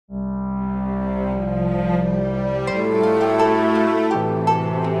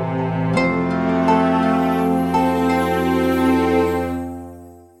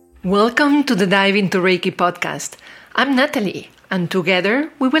Welcome to the Dive into Reiki podcast. I'm Natalie, and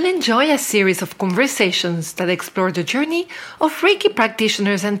together we will enjoy a series of conversations that explore the journey of Reiki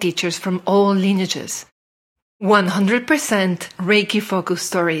practitioners and teachers from all lineages. 100% Reiki-focused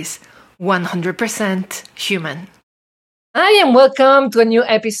stories, 100% human. Hi, and welcome to a new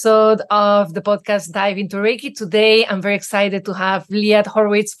episode of the podcast Dive into Reiki. Today, I'm very excited to have Liat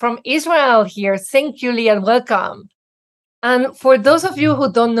Horowitz from Israel here. Thank you, Liat. Welcome. And for those of you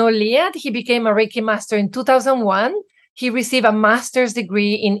who don't know Liat, he became a Reiki master in 2001. He received a master's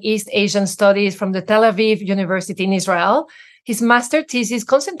degree in East Asian Studies from the Tel Aviv University in Israel. His master thesis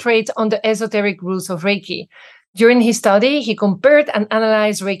concentrates on the esoteric roots of Reiki. During his study, he compared and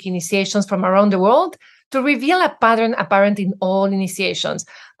analyzed Reiki initiations from around the world to reveal a pattern apparent in all initiations.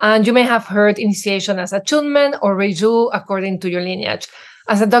 And you may have heard initiation as attunement or reiju according to your lineage.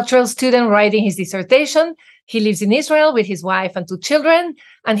 As a doctoral student writing his dissertation, he lives in Israel with his wife and 2 children,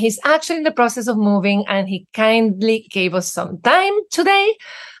 and he's actually in the process of moving, and he kindly gave us some time today.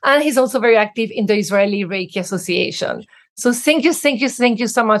 And he's also very active in the Israeli Reiki Association. So thank you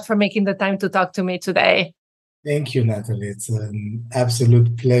so much for making the time to talk to me today. Thank you, Natalie. It's an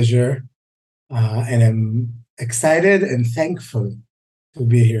absolute pleasure, and I'm excited and thankful to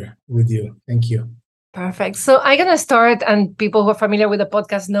be here with you. Thank you. Perfect. So I'm going to start, and people who are familiar with the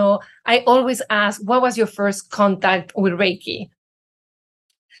podcast know, I always ask, what was your first contact with Reiki?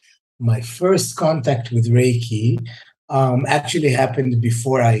 My first contact with Reiki actually happened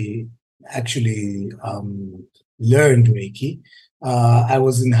before I actually learned Reiki. I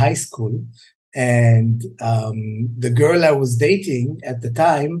was in high school, and the girl I was dating at the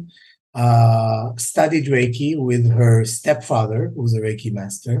time studied Reiki with her stepfather, who was a Reiki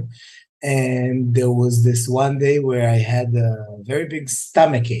master. And there was this one day where I had a very big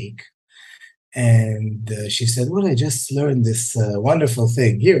stomach ache. And she said, well, I just learned this wonderful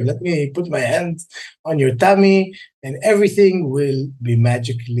thing. Here, let me put my hand on your tummy and everything will be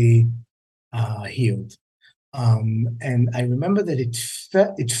magically healed. And I remember that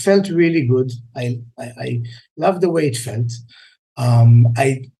it felt really good. I loved the way it felt.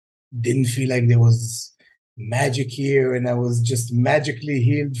 I didn't feel like there was magic here and I was just magically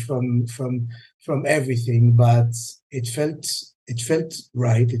healed from everything, but it felt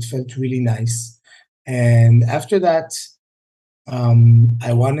right. It felt really nice. And after that,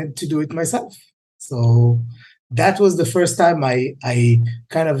 I wanted to do it myself. So that was the first time I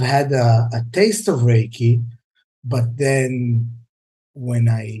kind of had a taste of Reiki. But then when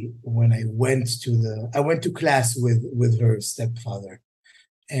I went to class with her stepfather.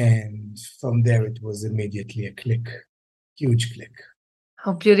 And from there, it was immediately a click, huge click.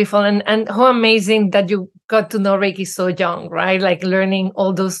 How beautiful. And how amazing that you got to know Reiki so young, right? Like learning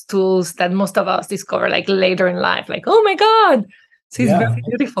all those tools that most of us discover like later in life. Like, oh my God. So it's very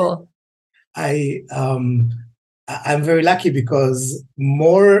beautiful. I'm very lucky because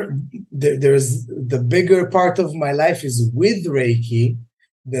there's the bigger part of my life is with Reiki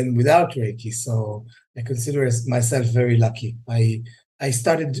than without Reiki. So I consider myself very lucky. I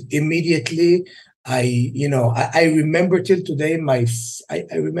started immediately. I remember till today, I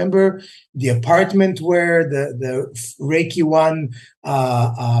remember the apartment where the Reiki 1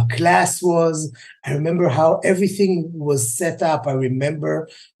 class was. I remember how everything was set up. I remember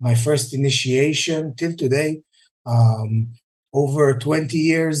my first initiation till today, over 20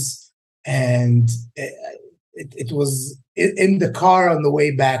 years. And it was in the car on the way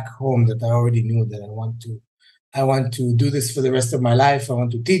back home that I already knew that I want to do this for the rest of my life. I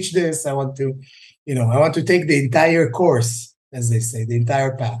want to teach this. I want to take the entire course, as they say, the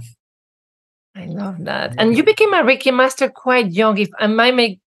entire path. I love that. And you became a Reiki master quite young. If I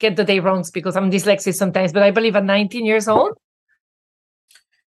may get the day wrong because I'm dyslexic sometimes, but I believe at 19 years old.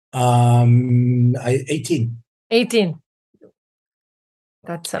 18. 18.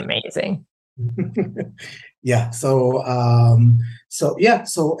 That's amazing. Yeah. So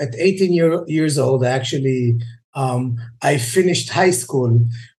at 18 years old, actually, I finished high school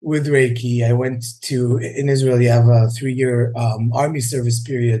with Reiki. I went in Israel, you have a 3-year army service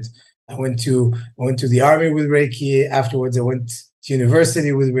period. I went to the army with Reiki. Afterwards, I went to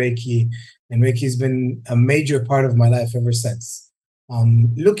university with Reiki, and Reiki has been a major part of my life ever since.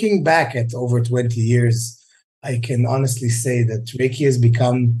 Looking back at over 20 years, I can honestly say that Reiki has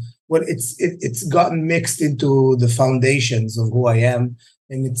become, well, it's gotten mixed into the foundations of who I am,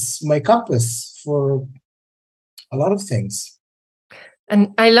 and it's my compass for a lot of things. And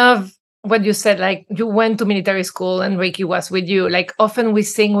I love what you said, like you went to military school and Reiki was with you. Like often we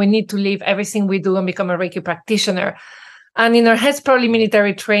think we need to leave everything we do and become a Reiki practitioner. And in our heads, probably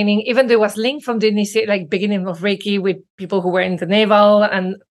military training, even though it was linked from the beginning of Reiki with people who were in the naval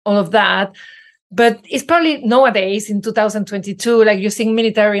and all of that. But it's probably nowadays in 2022, like you think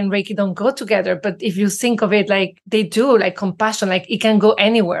military and Reiki don't go together. But if you think of it, like they do, like compassion, like it can go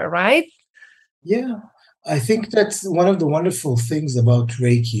anywhere, right? Yeah, I think that's one of the wonderful things about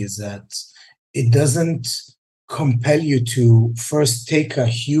Reiki is that it doesn't compel you to first take a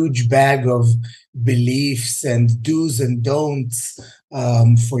huge bag of beliefs and do's and don'ts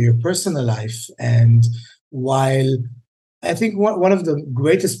for your personal life. And while I think one of the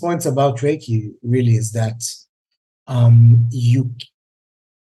greatest points about Reiki really is that you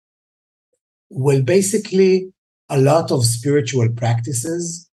well, basically, a lot of spiritual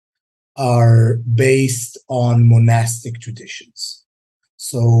practices are based on monastic traditions.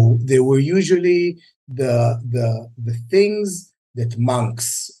 So they were usually the things that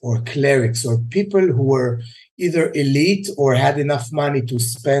monks or clerics or people who were either elite or had enough money to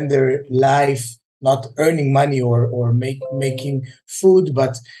spend their life not earning money or making food,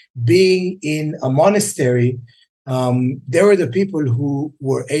 but being in a monastery. They were the people who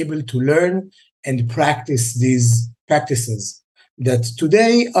were able to learn and practice these practices that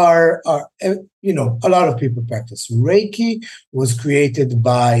today are a lot of people practice. Reiki was created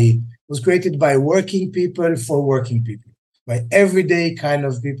by working people for working people, by everyday kind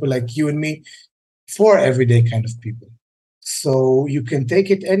of people like you and me, for everyday kind of people. So you can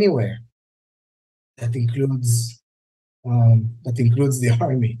take it anywhere. That includes the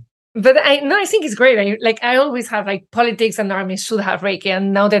army. But I think it's great. I always have like politics and armies should have Reiki,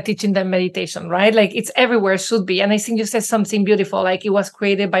 and now they're teaching them meditation, right? Like it's everywhere, should be. And I think you said something beautiful, like it was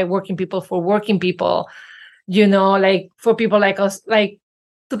created by working people for working people, like for people like us, like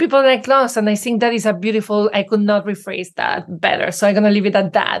to people like us. And I think that is a beautiful, I could not rephrase that better. So I'm going to leave it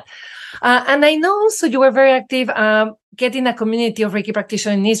at that. And I know also you were very active getting a community of Reiki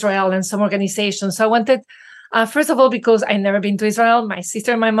practitioners in Israel and some organizations. So I wanted, first of all, because I've never been to Israel, my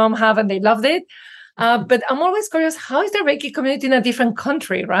sister and my mom have, and they loved it. But I'm always curious, how is the Reiki community in a different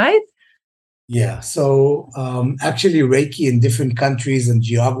country, right? Yeah, so actually Reiki in different countries and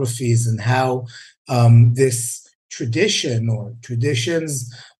geographies and how this tradition or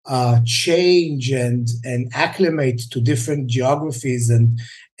traditions change and acclimate to different geographies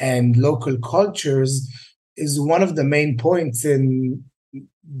and local cultures is one of the main points in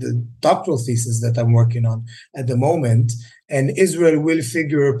the doctoral thesis that I'm working on at the moment. And Israel will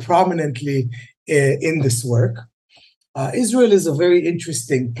figure prominently in this work. Israel is a very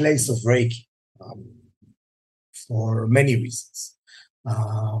interesting place of Reiki for many reasons.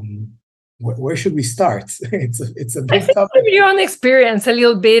 Where should we start? It's a big topic. From your own experience, a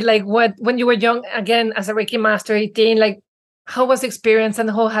little bit, like when you were young, again, as a Reiki master, 18, like how was the experience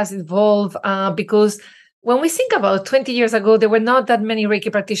and how has it evolved? Because when we think about 20 years ago, there were not that many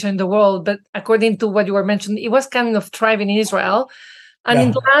Reiki practitioners in the world, but according to what you were mentioning, it was kind of thriving in Israel. And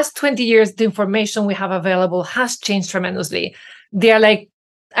in the last 20 years, the information we have available has changed tremendously. They are like,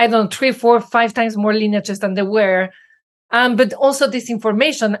 I don't know, 3, 4, 5 times more lineages than they were. But also this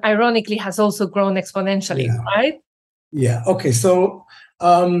information, ironically, has also grown exponentially, right? Yeah. Okay. So,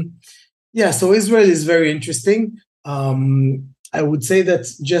 so Israel is very interesting. I would say that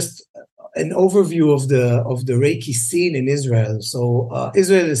just an overview of the Reiki scene in Israel. So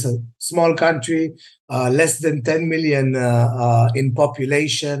Israel is a small country, less than 10 million in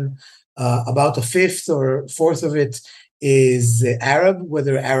population. About a fifth or fourth of it is Arab,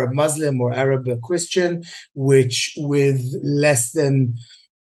 whether Arab Muslim or Arab Christian, which with less than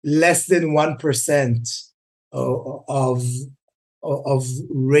 1% of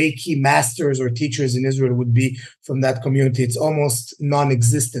Reiki masters or teachers in Israel would be from that community. It's almost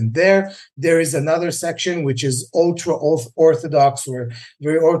non-existent there. There is another section which is ultra Orthodox or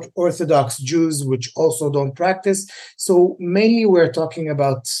very Orthodox Jews, which also don't practice. So mainly we're talking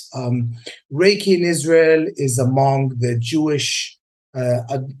about Reiki in Israel is among the Jewish,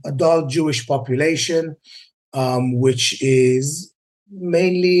 adult Jewish population, which is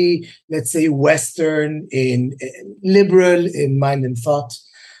mainly, let's say, Western, in liberal in mind and thought.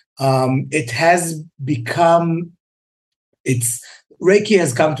 It has become, Reiki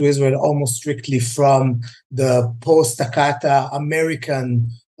has come to Israel almost strictly from the post-Takata American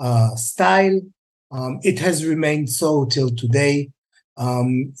style. It has remained so till today.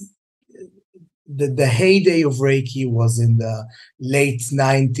 The heyday of Reiki was in the late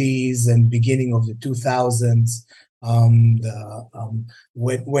 90s and beginning of the 2000s.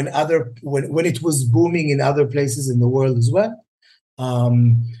 When it was booming in other places in the world as well.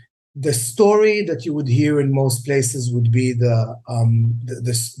 The story that you would hear in most places would be the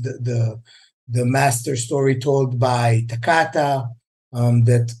master story told by Takata,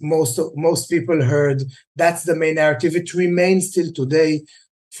 that most people heard. That's the main narrative. It remains till today.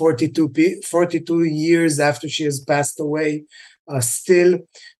 42 years after she has passed away. Still,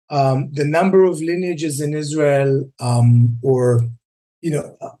 the number of lineages in Israel,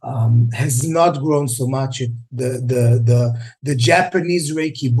 has not grown so much. The Japanese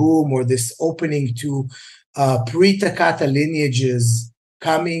Reiki boom, or this opening to pre-Takata lineages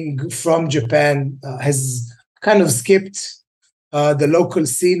coming from Japan, has kind of skipped the local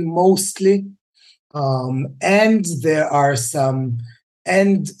scene mostly, and there are some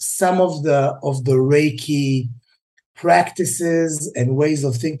of the Reiki practices and ways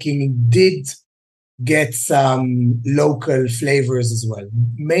of thinking did get some local flavors as well,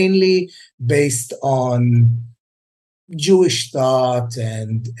 mainly based on Jewish thought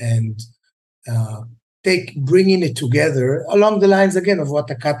and bringing it together along the lines again of what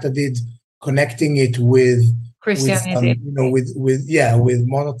Takata did, connecting it with Christianity, with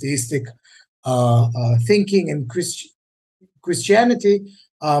monotheistic thinking and Christianity.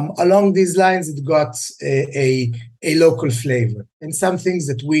 Along these lines, it got a local flavor, and some things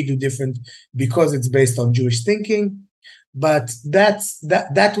that we do different because it's based on Jewish thinking. But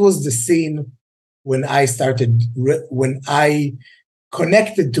that was the scene when I started, when I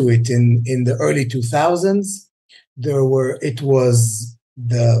connected to it in the early 2000s.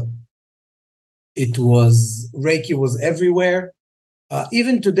 Reiki was everywhere.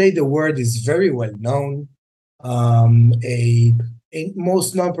 Even today, the word is very well known.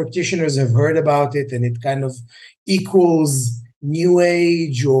 Most non-practitioners have heard about it, and it kind of equals New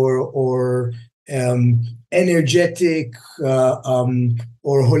Age or energetic or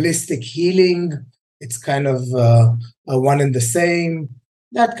holistic healing. It's kind of one and the same,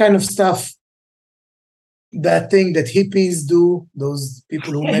 that kind of stuff. That thing that hippies do, those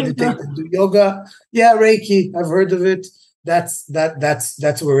people who meditate and do yoga. Yeah, Reiki, I've heard of it. That's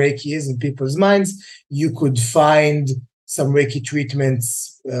where Reiki is in people's minds. You could find some Reiki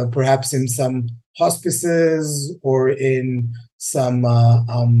treatments, perhaps in some hospices or in some of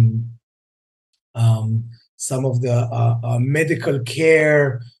the medical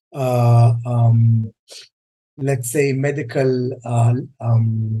care, let's say medical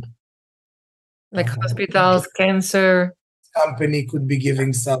like hospitals, cancer company could be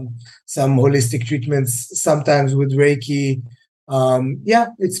giving some holistic treatments, sometimes with Reiki.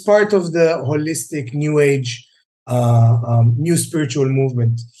 It's part of the holistic New Age, new spiritual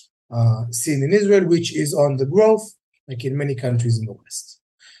movement seen in Israel, which is on the growth, like in many countries in the West.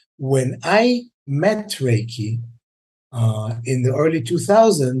 When I met Reiki in the early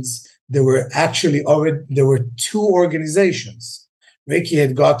 2000s, there were two organizations. Reiki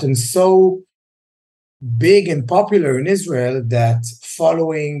had gotten so big and popular in Israel that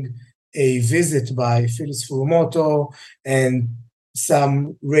following a visit by Phyllis Furumoto and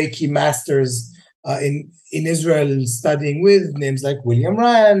some Reiki masters in Israel studying with names like William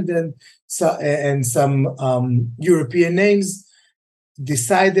Rand and some European names,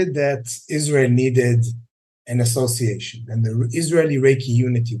 decided that Israel needed an association, and the Israeli Reiki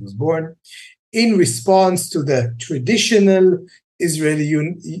Unity was born in response to the traditional Israeli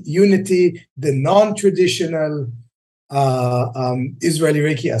unity, the non-traditional Israeli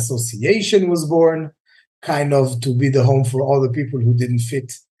Reiki Association was born, kind of to be the home for all the people who didn't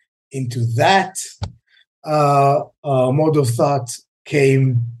fit into that mode of thought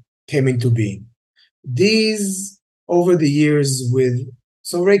came into being. These, over the years,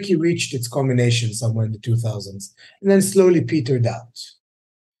 so Reiki reached its culmination somewhere in the 2000s, and then slowly petered out.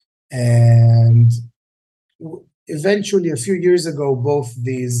 And eventually, a few years ago, both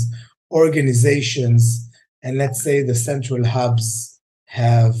these organizations and, let's say, the central hubs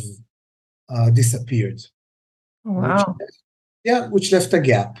have disappeared. Wow. Which left a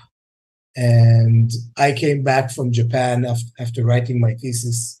gap. And I came back from Japan after writing my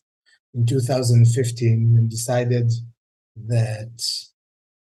thesis in 2015 and decided that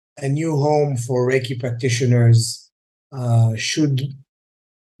a new home for Reiki practitioners should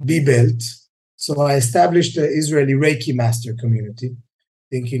be built. So I established the Israeli Reiki Master community,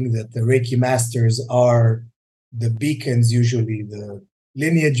 thinking that the Reiki Masters are the beacons, usually the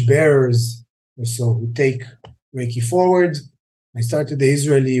lineage bearers, or so, who take Reiki forward. I started the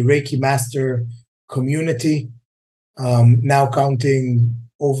Israeli Reiki Master community, now counting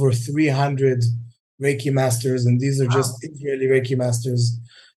over 300 Reiki Masters, and these are just Israeli Reiki Masters,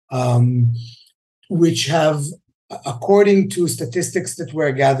 which have, according to statistics that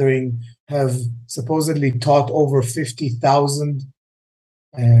we're gathering, have supposedly taught over 50,000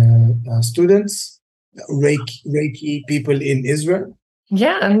 students, Reiki people in Israel.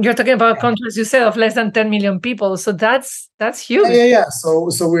 Yeah, and you're talking about countries, you said, of less than 10 million people. So that's huge. Yeah. So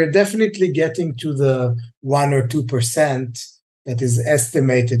we're definitely getting to the 1 or 2% that is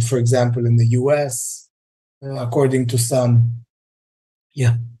estimated, for example, in the US, according to some.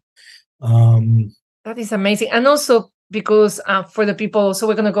 Yeah. That is amazing. And also because for the people, so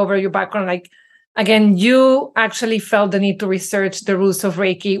we're going to go over your background. Like, again, you actually felt the need to research the rules of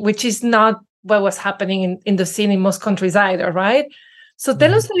Reiki, which is not what was happening in the scene in most countries either, right? So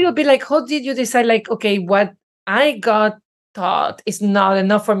tell us a little bit, like, how did you decide, like, okay, what I got taught is not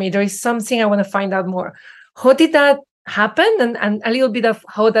enough for me. There is something I want to find out more. How did that happen? And a little bit of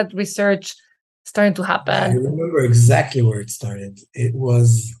how that research started to happen. I remember exactly where it started.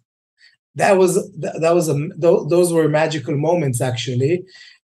 Those were magical moments, actually,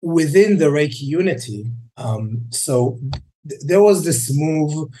 within the Reiki Unity. There was this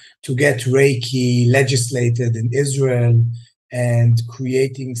move to get Reiki legislated in Israel and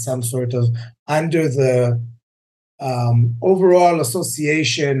creating some sort of, under the overall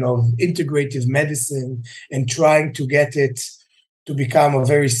association of integrative medicine, and trying to get it to become a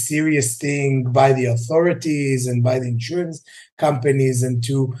very serious thing by the authorities and by the insurance companies, and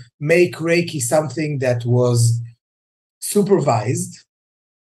to make Reiki something that was supervised.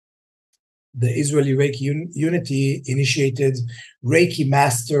 The Israeli Reiki Unity initiated Reiki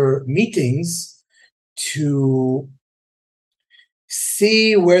master meetings to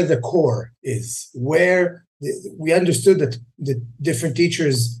see where the core is, where we understood that the different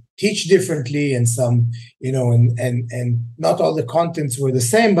teachers teach differently, and some, and not all the contents were the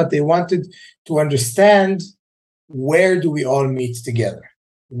same, but they wanted to understand, where do we all meet together?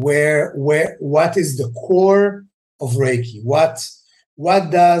 What is the core of Reiki? What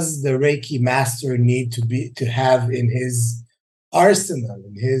does the Reiki master need to have in his arsenal,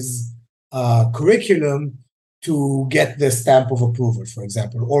 in his curriculum, to get the stamp of approval, for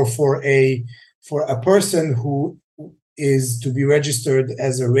example, or for a person who is to be registered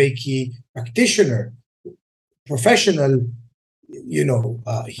as a Reiki practitioner, professional, healer,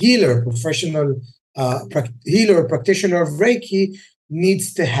 healer or practitioner of Reiki,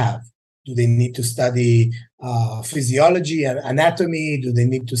 needs to have. Do they need to study physiology and anatomy? Do they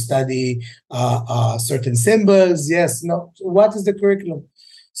need to study certain symbols? Yes, no. What is the curriculum?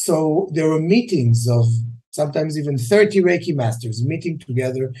 So there were meetings of sometimes even 30 Reiki masters meeting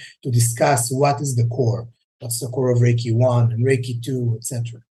together to discuss what is the core. What's the core of Reiki 1 and Reiki 2,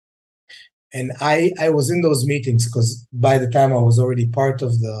 etc. And I was in those meetings because by the time I was already part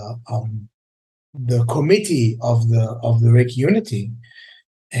of the committee of the Reiki Unity,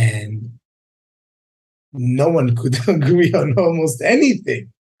 and no one could agree on almost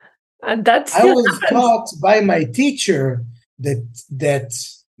anything. And that's I was taught by my teacher that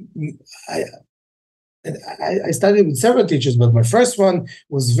I studied with several teachers, but my first one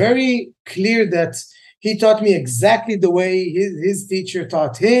was very clear that he taught me exactly the way his teacher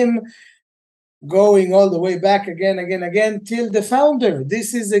taught him, going all the way back again, till the founder.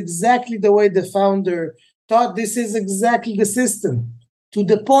 This is exactly the way the founder taught. This is exactly the system, to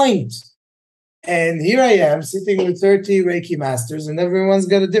the point. And here I am sitting with 30 Reiki masters, and everyone's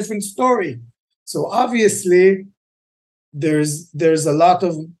got a different story. So obviously, there's a lot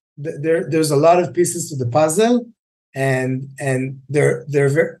of pieces to the puzzle, and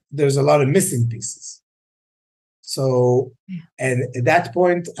there's a lot of missing pieces. So, and at that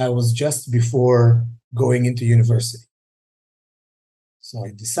point, I was just before going into university. So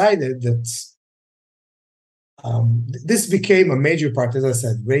I decided that this became a major part. As I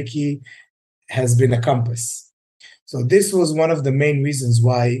said, Reiki has been a compass. So this was one of the main reasons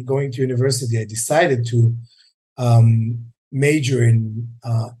why, going to university, I decided to major in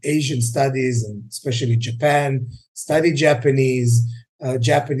Asian studies, and especially Japan, study Japanese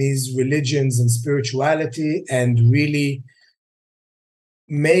religions and spirituality, and really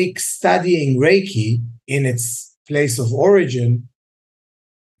make studying Reiki in its place of origin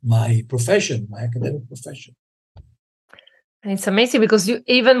my profession, my academic profession. And it's amazing because you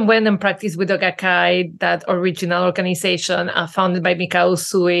even went and practiced with the Gakkai, that original organization founded by Mikao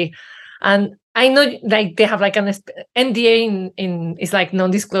Usui. And I know, like, they have like an NDA in it's like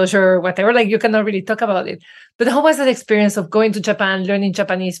non-disclosure, whatever, like you cannot really talk about it. But how was that experience of going to Japan, learning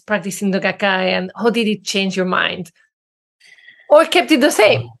Japanese, practicing the Gakkai, and how did it change your mind? Or kept it the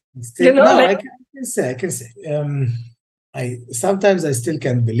same? I can say. Sometimes I still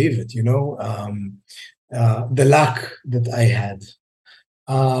can't believe it, the luck that I had.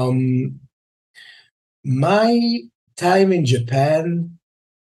 My time in Japan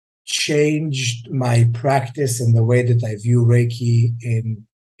changed my practice and the way that I view Reiki in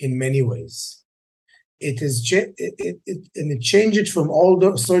many ways. It changed it from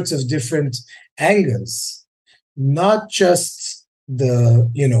all sorts of different angles, not just the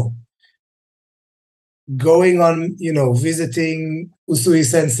going on, visiting Usui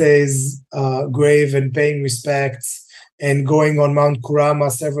Sensei's grave and paying respects, and going on Mount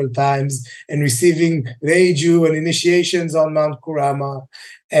Kurama several times and receiving Reiju and initiations on Mount Kurama,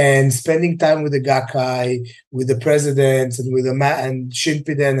 and spending time with the Gakkai, with the presidents, and with and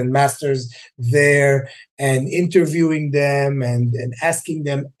Shinpiden and masters there, and interviewing them and asking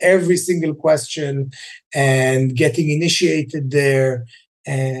them every single question, and getting initiated there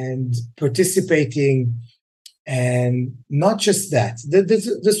and participating. And not just that,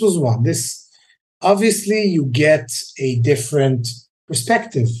 this was one. Obviously, you get a different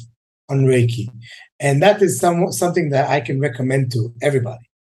perspective on Reiki. And that is something that I can recommend to everybody.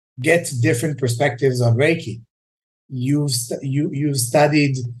 Get different perspectives on Reiki. You've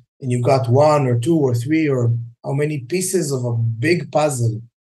studied and you got one or two or three or how many pieces of a big puzzle,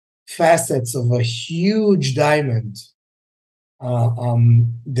 facets of a huge diamond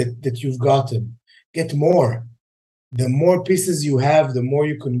that you've gotten. Get more. The more pieces you have, the more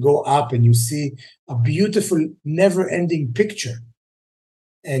you can go up and you see a beautiful, never-ending picture.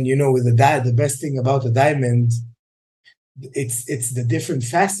 And with the best thing about a diamond, it's the different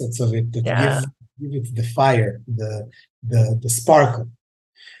facets of it that give it the fire, the sparkle.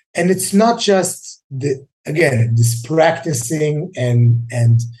 And it's not just this practicing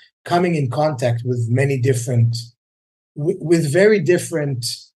and coming in contact with with very different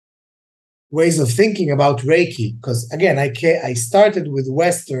ways of thinking about Reiki, because again, I started with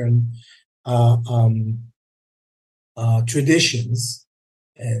Western traditions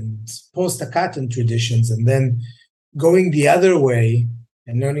and post-Akatan traditions, and then going the other way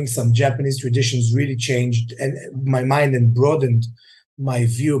and learning some Japanese traditions really changed my mind and broadened my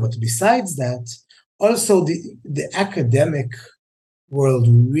view. But besides that, also the academic world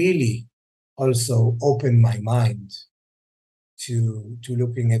really also opened my mind to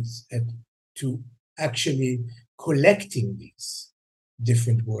looking at to actually collecting these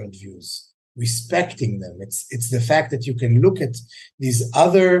different worldviews, respecting them. It's the fact that you can look at these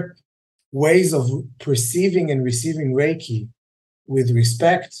other ways of perceiving and receiving Reiki with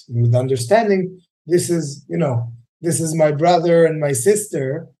respect, with understanding. This is my brother and my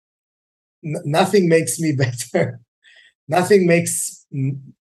sister. Nothing makes me better. Nothing makes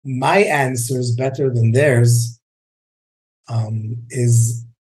my answers better than theirs.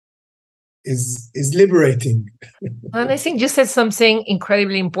 Is liberating. And I think you said something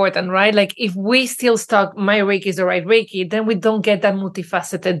incredibly important, right? Like if we still stuck, my Reiki is the right Reiki, then we don't get that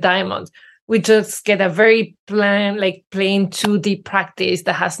multifaceted diamond. We just get a very plain 2D practice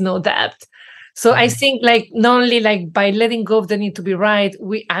that has no depth. So I think not only by letting go of the need to be right,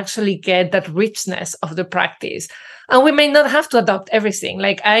 we actually get that richness of the practice. And we may not have to adopt everything.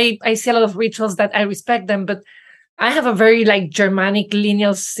 I see a lot of rituals that I respect them, but I have a very Germanic,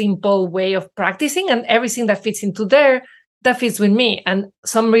 lineal, simple way of practicing, and everything that fits into there, that fits with me. And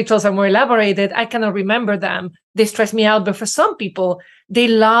some rituals are more elaborated. I cannot remember them. They stress me out. But for some people, they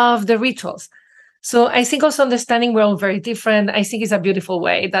love the rituals. So I think also understanding we're all very different. I think it's a beautiful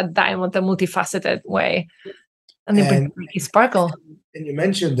way, that diamond, a multifaceted way. And it brings sparkle. And you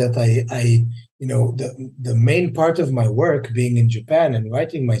mentioned that I the main part of my work being in Japan and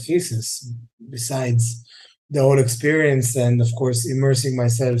writing my thesis, besides the whole experience, and of course immersing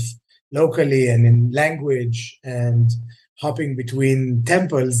myself locally and in language and hopping between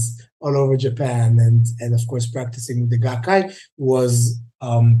temples all over Japan, and of course practicing with the Gakkai, was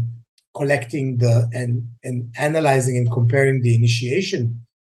collecting and analyzing and comparing the initiation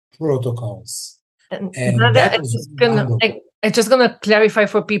protocols. And I'm just gonna clarify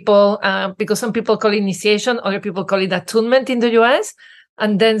for people, because some people call it initiation, other people call it attunement in the US.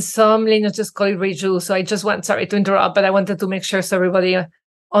 And then some lineages call it Reiju. So I just sorry to interrupt, but I wanted to make sure so everybody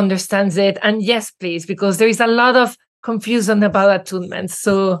understands it. And yes, please, because there is a lot of confusion about attunement.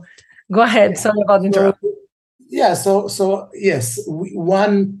 So go ahead. Sorry about interrupting. So yes,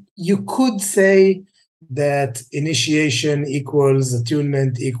 you could say that initiation equals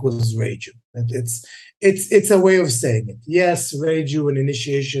attunement equals Reiju. It's a way of saying it. Yes, Reiju and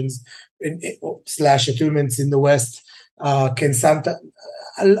initiations slash attunements in the West can sometimes,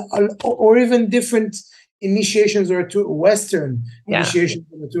 or even different initiations or Western initiations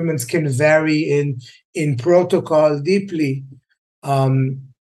and attunements can vary in protocol deeply.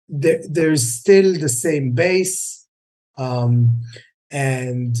 There's still the same base,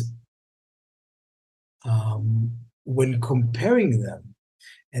 and when comparing them,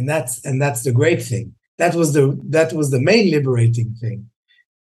 and that's the great thing. That was the main liberating thing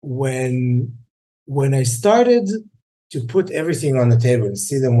when I started to put everything on the table and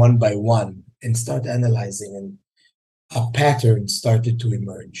see them one by one and start analyzing, and a pattern started to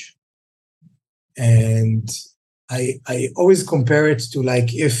emerge. And I always compare it to like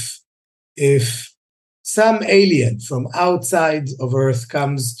if some alien from outside of Earth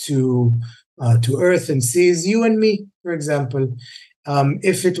comes to Earth and sees you and me, for example,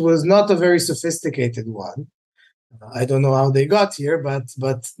 if it was not a very sophisticated one, I don't know how they got here,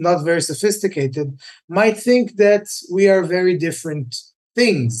 but not very sophisticated, might think that we are very different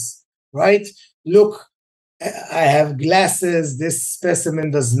things, right? Look, I have glasses. This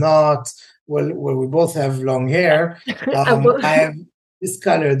specimen does not. Well, we both have long hair. I have this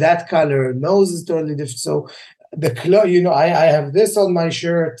color, that color. Nose is totally different. So I have this on my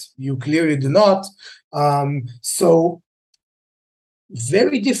shirt. You clearly do not. So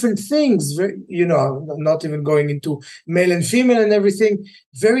very different things. Not even going into male and female and everything.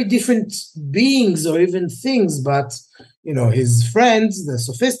 Very different beings or even things, but. His friends, the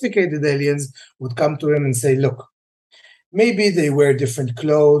sophisticated aliens, would come to him and say, look, maybe they wear different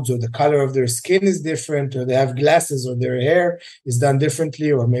clothes, or the color of their skin is different, or they have glasses, or their hair is done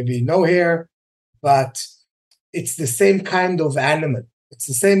differently, or maybe no hair, but it's the same kind of animal. It's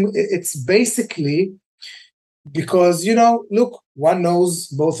the same. It's basically because, look, one nose,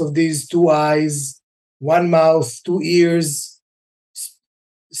 both of these, two eyes, one mouth, two ears,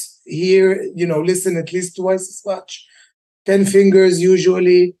 hear, listen at least twice as much. 10 fingers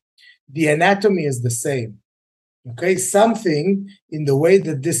usually, the anatomy is the same. Okay, something in the way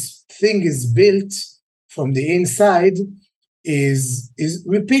that this thing is built from the inside is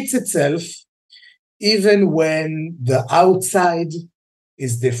repeats itself even when the outside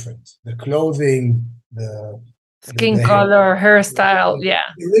is different. The clothing, the skin color, hairstyle,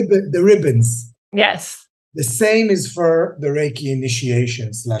 the ribbons. Yes. The same is for the Reiki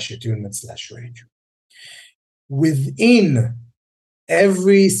initiation / attunement / Reiki. Within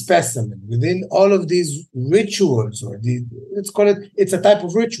every specimen, within all of these rituals, or let's call it, it's a type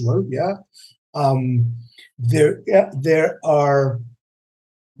of ritual,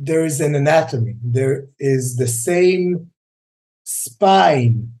 there is an anatomy. There is the same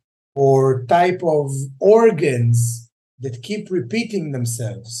spine or type of organs that keep repeating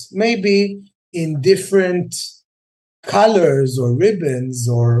themselves, maybe in different colors or ribbons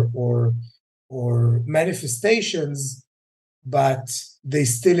or manifestations, but they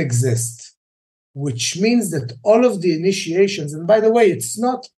still exist, which means that all of the initiations, and by the way, it's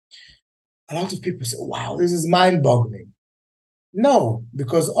not, a lot of people say, wow, this is mind-boggling. No,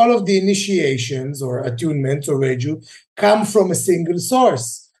 because all of the initiations or attunements or reiju come from a single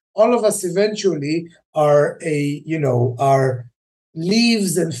source. All of us eventually are are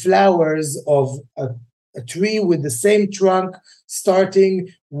leaves and flowers of a tree with the same trunk, starting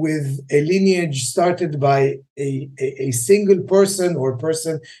with a lineage started by a single person or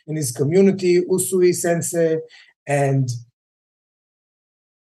person in his community, Usui Sensei, and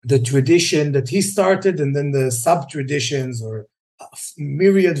the tradition that he started, and then the sub-traditions or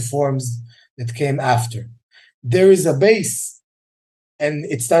myriad forms that came after. There is a base, and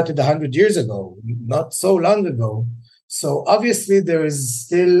it started 100 years ago, not so long ago. So obviously there is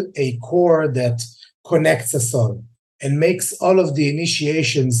still a core that connects us all and makes all of the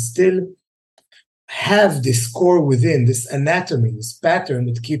initiations still have this core within, this anatomy, this pattern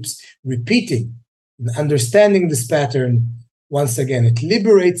that keeps repeating. And understanding this pattern, once again, it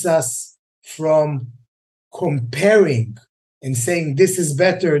liberates us from comparing and saying, this is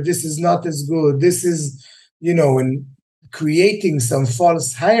better, this is not as good, this is, and creating some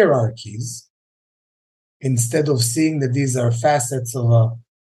false hierarchies, instead of seeing that these are facets of a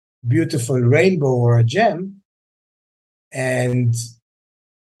beautiful rainbow or a gem. And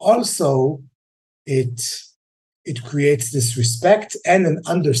also it creates this respect and an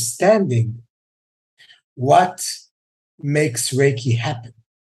understanding what makes Reiki happen.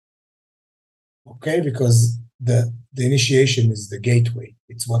 Okay, because the initiation is the gateway.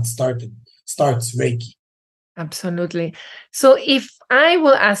 It's what starts Reiki. Absolutely. So if I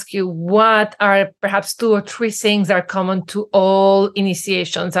will ask you, what are perhaps 2 or 3 things that are common to all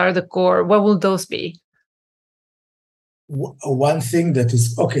initiations, are the core, what will those be? One thing that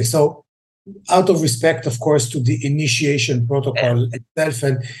is, okay, so out of respect, of course, to the initiation protocol itself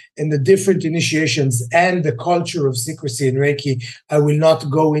and the different initiations and the culture of secrecy in Reiki, I will not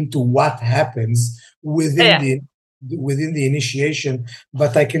go into what happens within the initiation,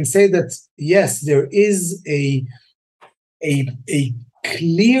 but I can say that yes, there is a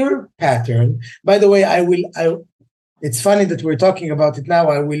clear pattern. By the way, it's funny that we're talking about it now.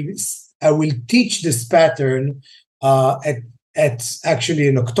 I will teach this pattern at actually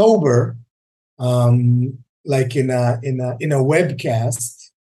in October, like in a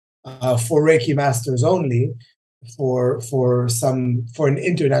webcast for Reiki masters only. for an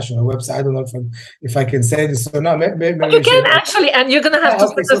international website. I don't know if I can say this or not. Maybe But you we should. can actually, and you're gonna have to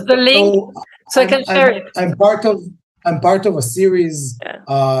Okay, send us the link so I can share it. I'm part of a series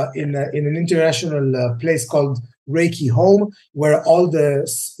in an international place called Reiki Home, where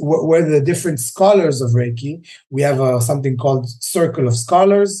where the different scholars of Reiki. We have something called Circle of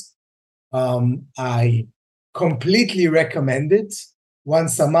Scholars. I completely recommend it.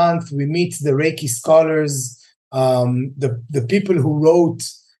 Once a month, we meet the Reiki scholars, the people who wrote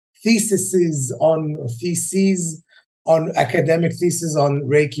theses on academic theses on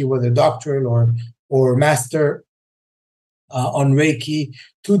Reiki, whether doctoral or master on Reiki,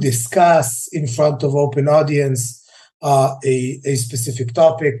 to discuss in front of open audience a specific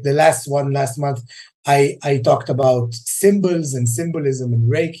topic. The last month, I talked about symbols and symbolism in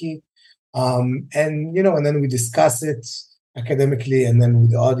Reiki, and then we discuss it academically, and then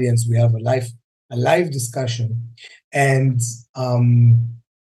with the audience we have a live discussion, and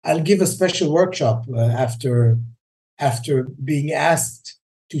I'll give a special workshop after being asked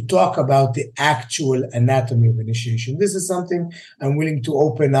to talk about the actual anatomy of initiation. This is something I'm willing to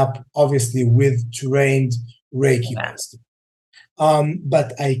open up, obviously, with trained Reiki masters.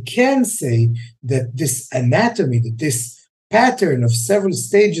 But I can say that this anatomy, that this pattern of several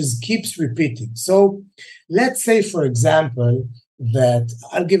stages keeps repeating. So let's say, for example, that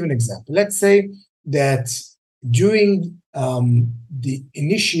I'll give an example. Let's say that during the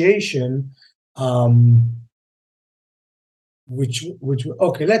initiation,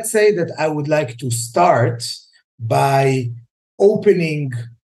 let's say that I would like to start by opening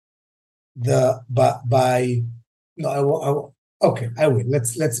I will.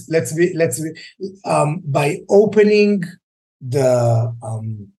 Let's by opening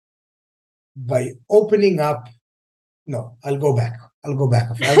by opening up. No, I'll go back. I'm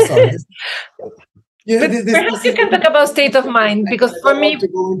sorry. Perhaps you can talk about state of mind, because for me,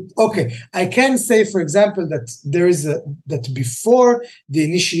 I can say, for example, that that before the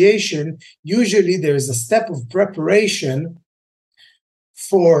initiation, usually there is a step of preparation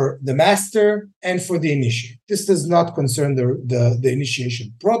for the master and for the initiate. This does not concern the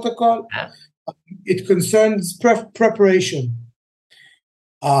initiation protocol. It concerns preparation.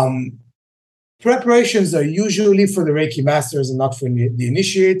 Preparations are usually for the Reiki masters and not for the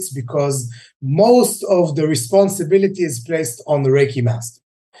initiates, because most of the responsibility is placed on the Reiki master.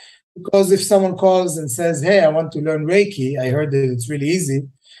 Because if someone calls and says, hey, I want to learn Reiki, I heard that it's really easy,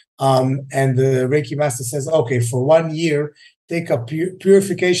 and the Reiki master says, okay, for 1 year, take a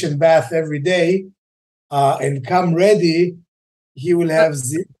purification bath every day and come ready, he will have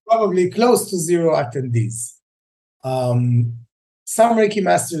probably close to 0 attendees. Some Reiki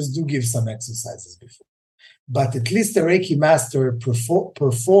masters do give some exercises before, but at least the Reiki master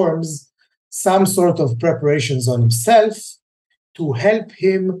performs some sort of preparations on himself to help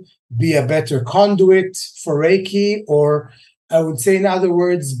him be a better conduit for Reiki, or I would say, in other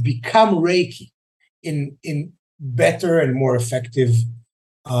words, become Reiki in better and more effective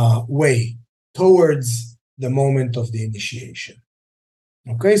way towards the moment of the initiation.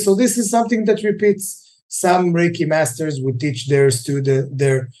 Okay, so this is something that repeats. Some Reiki masters would teach their student,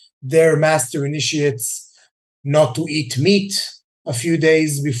 their master initiates, not to eat meat a few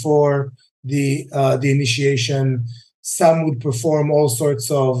days before the initiation. Some would perform all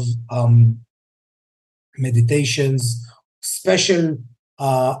sorts of meditations, special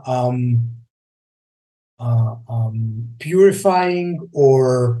purifying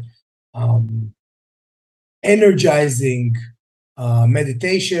or energizing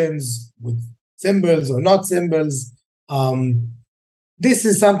meditations with symbols or not symbols. This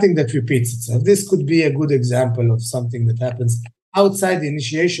is something that repeats itself. This could be a good example of something that happens outside the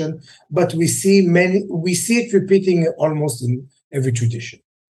initiation, but we see it repeating almost in every tradition.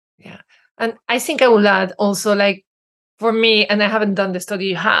 Yeah. And I think I will add also, like, for me, and I haven't done the study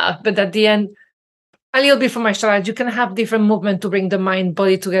you have, but at the end, a little bit from my strategy, you can have different movement to bring the mind,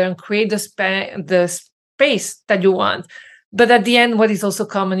 body together and create the space that you want. But at the end, what is also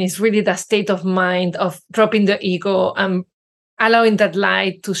common is really that state of mind of dropping the ego and allowing that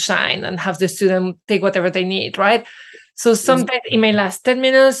light to shine and have the student take whatever they need, right? So sometimes it may last 10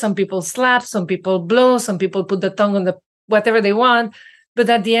 minutes. Some people slap, some people blow, some people put the tongue on the whatever they want. But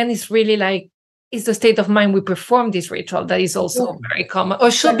at the end, it's really like, it's the state of mind we perform this ritual that is also very common,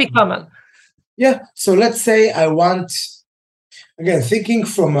 or should be common. Yeah. So let's say I want, again, thinking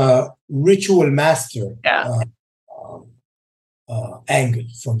from a ritual master angle,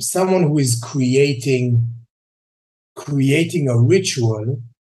 from someone who is creating a ritual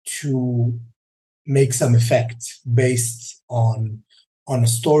to make some effect based on a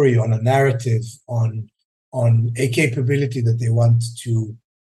story, on a narrative, on on a capability that they want to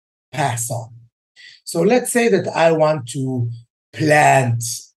pass on. So let's say that I want to plant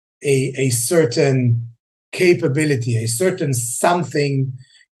a certain capability, a certain something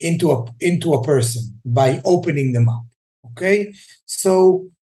into a person by opening them up. Okay, so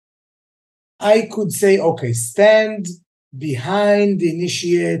I could say, okay, stand behind the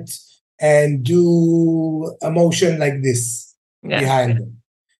initiate and do a motion like this behind them.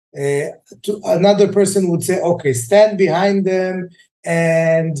 Another person would say, okay, stand behind them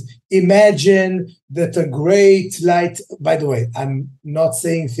and imagine that a great light. By the way, I'm not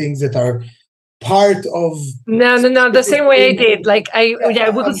saying things that are part of. No. The same way I did. Like we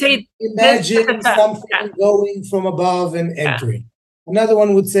could say. Imagine something going from above and entering. Another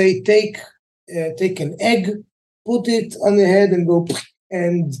one would say, take an egg, put it on the head, and go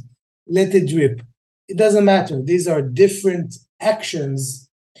and let it drip. It doesn't matter. These are different actions,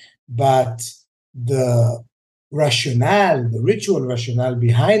 but the rationale, the ritual rationale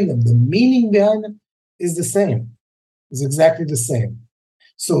behind them, the meaning behind them is the same. It's exactly the same.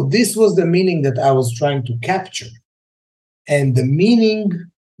 So this was the meaning that I was trying to capture. And the meaning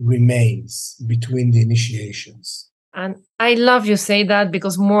remains between the initiations. And I love you say that,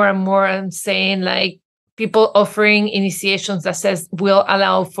 because more and more I'm saying, like, people offering initiations that says will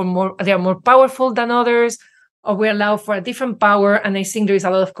allow for more, they are more powerful than others, or we allow for a different power. And I think there is a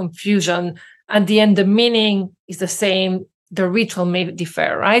lot of confusion. At the end, the meaning is the same. The ritual may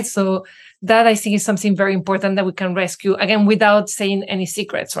differ, right? So that, I think, is something very important that we can rescue, again, without saying any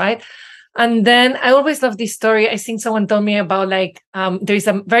secrets, right? And then I always love this story. I think someone told me about, like, there is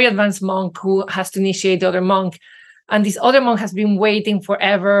a very advanced monk who has to initiate the other monk. And this other monk has been waiting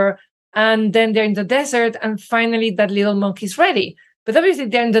forever. And then they're in the desert. And finally, that little monk is ready. But obviously,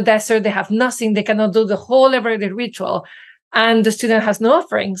 they're in the desert. They have nothing. They cannot do the whole everyday ritual. And the student has no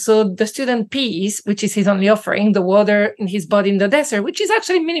offering. So the student pees, which is his only offering, the water in his body in the desert, which is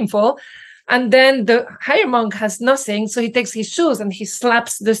actually meaningful. And then the higher monk has nothing. So he takes his shoes and he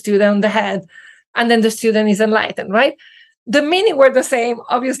slaps the student on the head. And then the student is enlightened, right? The meaning were the same.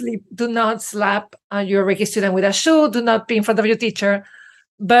 Obviously, do not slap your Reiki student with a shoe. Do not pee in front of your teacher.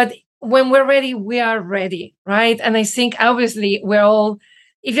 But when we're ready, we are ready, right? And I think, obviously, we're all,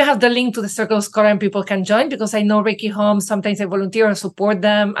 if you have the link to the Circle of Scholar, and people can join, because I know Reiki Homes, sometimes I volunteer or support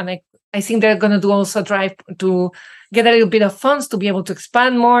them. And I think they're going to do also a drive to get a little bit of funds to be able to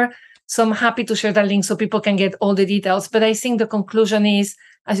expand more. So I'm happy to share that link so people can get all the details. But I think the conclusion is,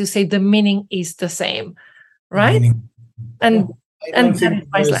 as you say, the meaning is the same, right? I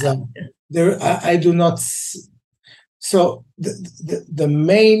do not. So the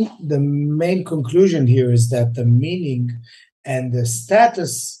main conclusion here is that the meaning and the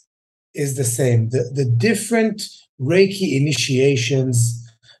status is the same. The different Reiki initiations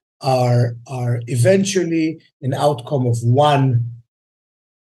are eventually an outcome of one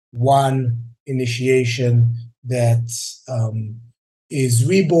initiation that is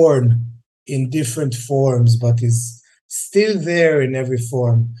reborn in different forms, but is still there in every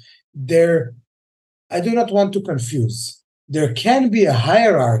form. I do not want to confuse. There can be a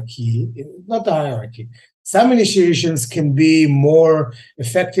hierarchy, not a hierarchy. Some initiations can be more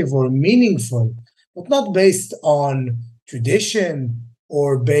effective or meaningful, but not based on tradition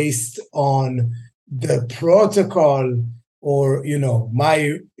or based on the protocol or,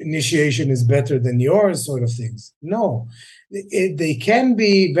 my initiation is better than yours sort of things. No, they can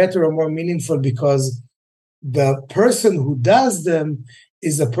be better or more meaningful because the person who does them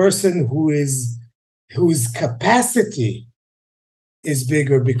is a person whose capacity is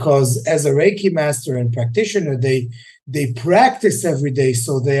bigger, because as a Reiki master and practitioner, they practice every day,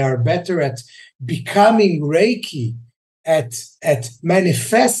 so they are better at becoming Reiki, at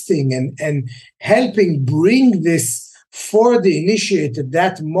manifesting and helping bring this for the initiate at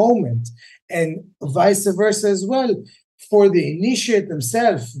that moment, and vice versa as well, for the initiate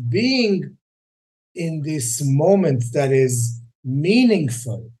themselves being in this moment that is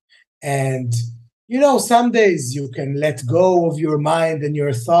meaningful. And some days you can let go of your mind and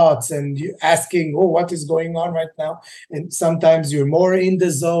your thoughts and you asking, what is going on right now? And sometimes you're more in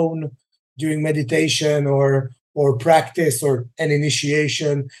the zone during meditation or practice or an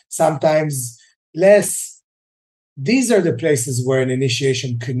initiation, sometimes less. These are the places where an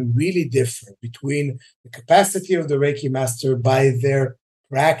initiation can really differ between the capacity of the Reiki master by their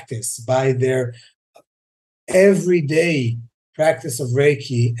practice, by their everyday practice of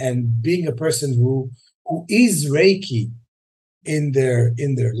Reiki, and being a person who is Reiki in their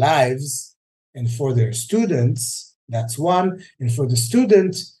lives, and for their students, that's one, and for the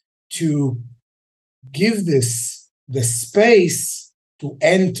student to give the space to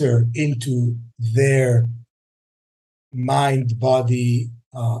enter into their mind, body,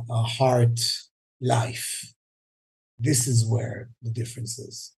 heart, life. This is where the difference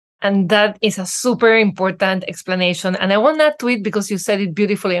is. And that is a super important explanation. And I will not to it because you said it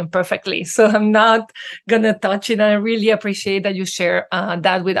beautifully and perfectly. So I'm not going to touch it. And I really appreciate that you share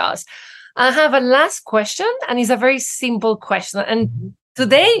that with us. I have a last question, and it's a very simple question. And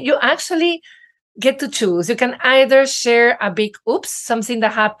today you actually get to choose. You can either share a big oops, something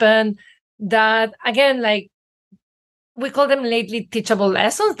that happened that, again, like we call them lately teachable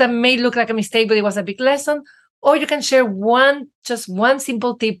lessons that may look like a mistake, but it was a big lesson. Or you can share just one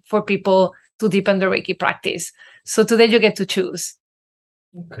simple tip for people to deepen their Reiki practice. So today you get to choose.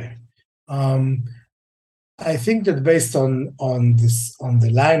 Okay. I think that based on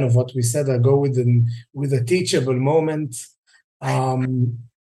the line of what we said, I'll go with a teachable moment.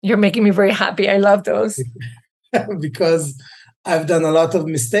 You're making me very happy. I love those. Because I've done a lot of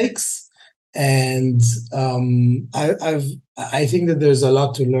mistakes, and I think that there's a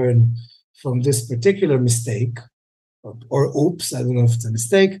lot to learn from this particular mistake, or oops, I don't know if it's a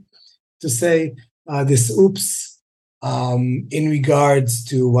mistake, to say this oops in regards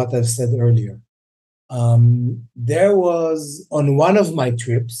to what I've said earlier. There was, on one of my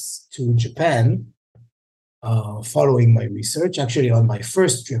trips to Japan, following my research, actually on my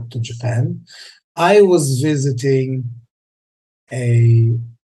first trip to Japan, I was visiting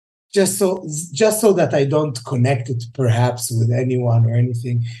just so that I don't connect it perhaps with anyone or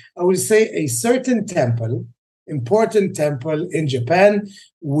anything, I would say a certain temple, important temple in Japan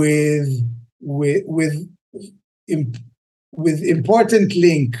with important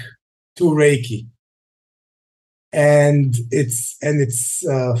link to Reiki and its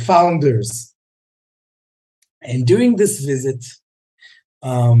founders. And during this visit,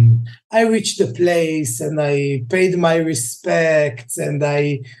 I reached the place and I paid my respects, and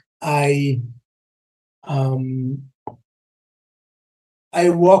I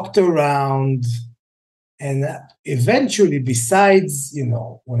walked around, and eventually, besides,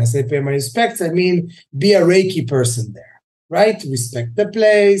 when I say pay my respects, I mean be a Reiki person there, right? Respect the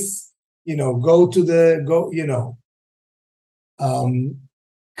place,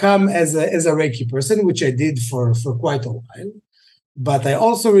 come as a Reiki person, which I did for quite a while. But I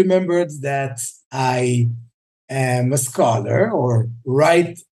also remembered that I am a scholar, or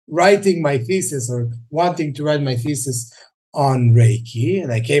writing my thesis, or wanting to write my thesis on Reiki,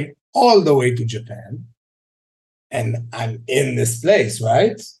 and I came all the way to Japan, and I'm in this place,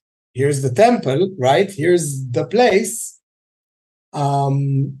 right? Here's the temple, right? Here's the place. I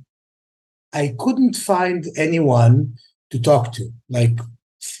couldn't find anyone to talk to, like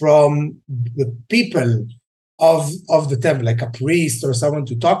from the people of the temple, like a priest or someone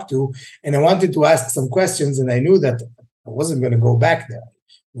to talk to. And I wanted to ask some questions, and I knew that I wasn't going to go back there.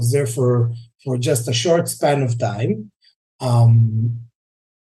 I was there for just a short span of time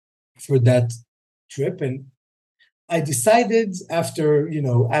for that trip. And I decided after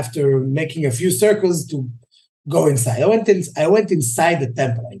making a few circles to go inside. I went inside the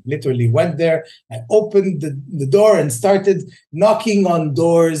temple. I literally went there. I opened the door and started knocking on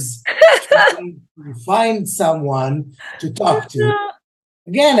doors, trying to find someone to talk to.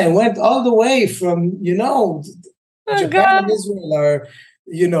 Again, I went all the way from, Japan and Israel are,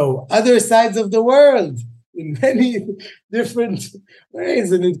 other sides of the world in many different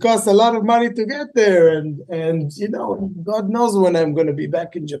ways. And it costs a lot of money to get there. And God knows when I'm going to be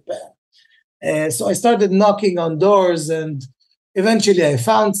back in Japan. So I started knocking on doors, and eventually I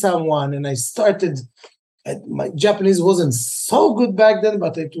found someone, and I started. My Japanese wasn't so good back then,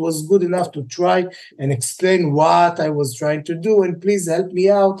 but it was good enough to try and explain what I was trying to do. And please help me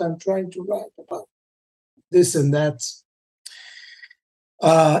out. I'm trying to write about this and that.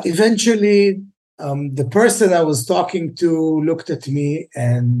 Eventually, the person I was talking to looked at me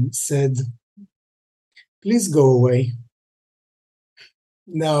and said, "Please go away."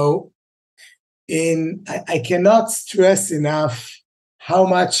 Now, I cannot stress enough how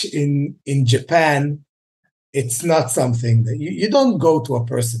much in Japan it's not something that you don't go to a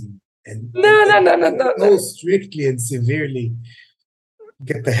person and no. strictly and severely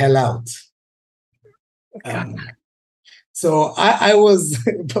get the hell out. So I was,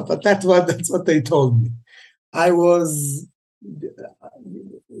 but that's what they told me. I was,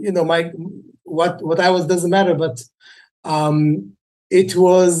 what I was doesn't matter, but it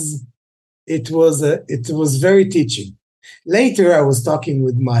was very teaching. Later, I was talking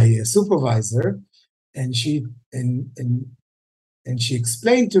with my supervisor, and she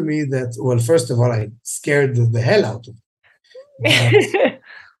explained to me that, well, first of all, I scared the hell out of it.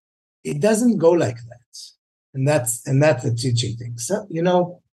 It doesn't go like that, and that's a teaching thing. So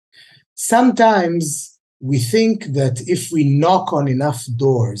sometimes we think that if we knock on enough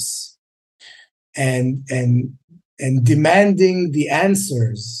doors and demanding the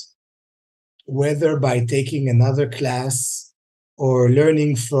answers, whether by taking another class or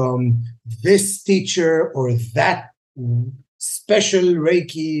learning from this teacher or that special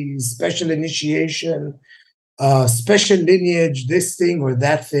Reiki, special initiation, special lineage, this thing or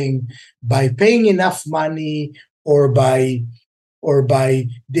that thing, by paying enough money or by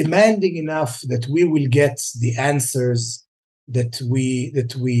demanding enough, that we will get the answers that we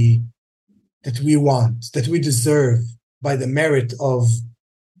want, that we deserve by the merit of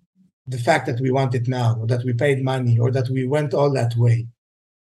the fact that we want it now, or that we paid money, or that we went all that way.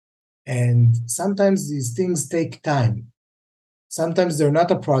 And sometimes these things take time. Sometimes they're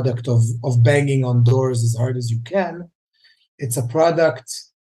not a product of banging on doors as hard as you can. It's a product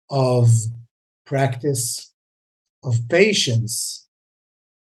of practice, of patience.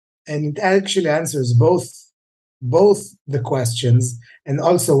 And it actually answers both the questions and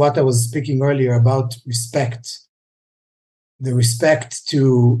also what I was speaking earlier about respect. The respect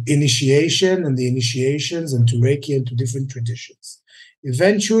to initiation and the initiations and to Reiki and to different traditions.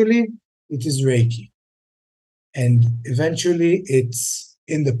 Eventually, it is Reiki. And eventually, it's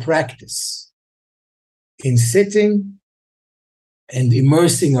in the practice, in sitting and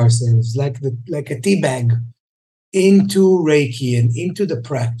immersing ourselves like a tea bag into Reiki and into the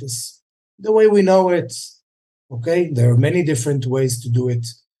practice, the way we know it. Okay, there are many different ways to do it,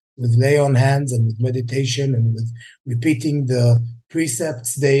 with lay on hands and with meditation and with repeating the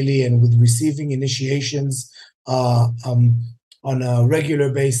precepts daily and with receiving initiations on a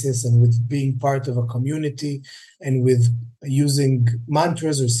regular basis and with being part of a community and with using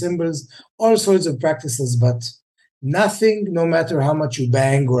mantras or symbols, all sorts of practices, but nothing, no matter how much you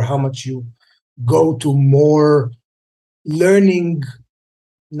bang or how much you go to more learning,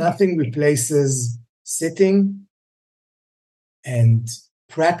 nothing replaces sitting and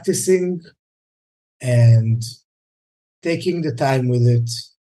practicing and taking the time with it.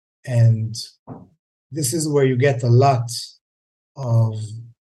 And this is where you get a lot of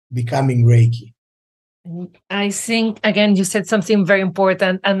becoming Reiki. I think, again, you said something very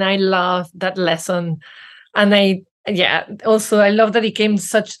important, and I love that lesson. And also I love that it came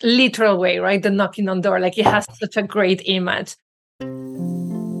such literal way, right? The knocking on door, like it has such a great image.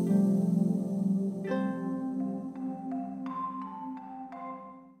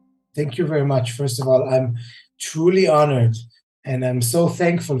 Thank you very much. First of all, I'm truly honored and I'm so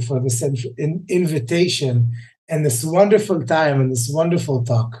thankful for this invitation and this wonderful time and this wonderful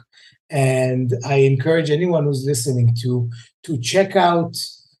talk. And I encourage anyone who's listening to check out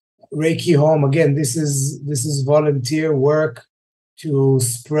Reiki Home. Again, this is volunteer work to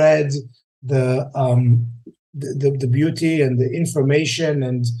spread the beauty and the information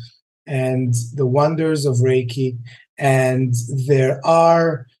and the wonders of Reiki. And there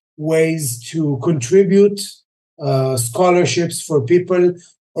are ways to contribute scholarships for people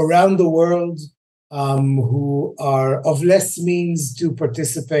around the world who are of less means to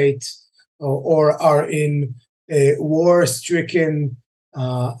participate or are in war-stricken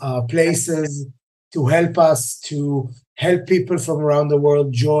places, to help us, to help people from around the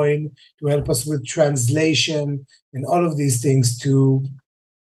world join, to help us with translation and all of these things to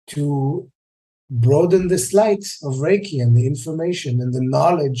broaden this light of Reiki and the information and the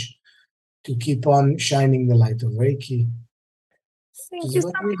knowledge to keep on shining the light of Reiki. Thank you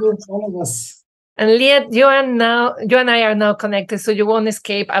so much. All of us. And Liat, you and I are now connected, so you won't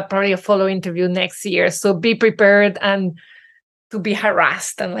escape probably a follow interview next year. So be prepared and to be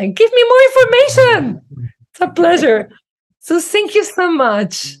harassed and like, give me more information. It's a pleasure. So thank you so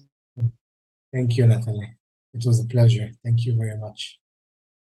much. Thank you, Natalie. It was a pleasure. Thank you very much.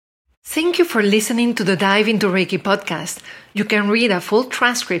 Thank you for listening to the Dive into Reiki podcast. You can read a full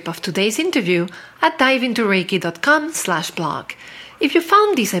transcript of today's interview at diveintoreiki.com/blog. If you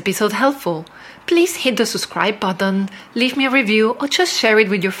found this episode helpful, please hit the subscribe button, leave me a review, or just share it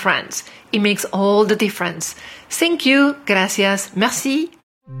with your friends. It makes all the difference. Thank you, gracias, merci,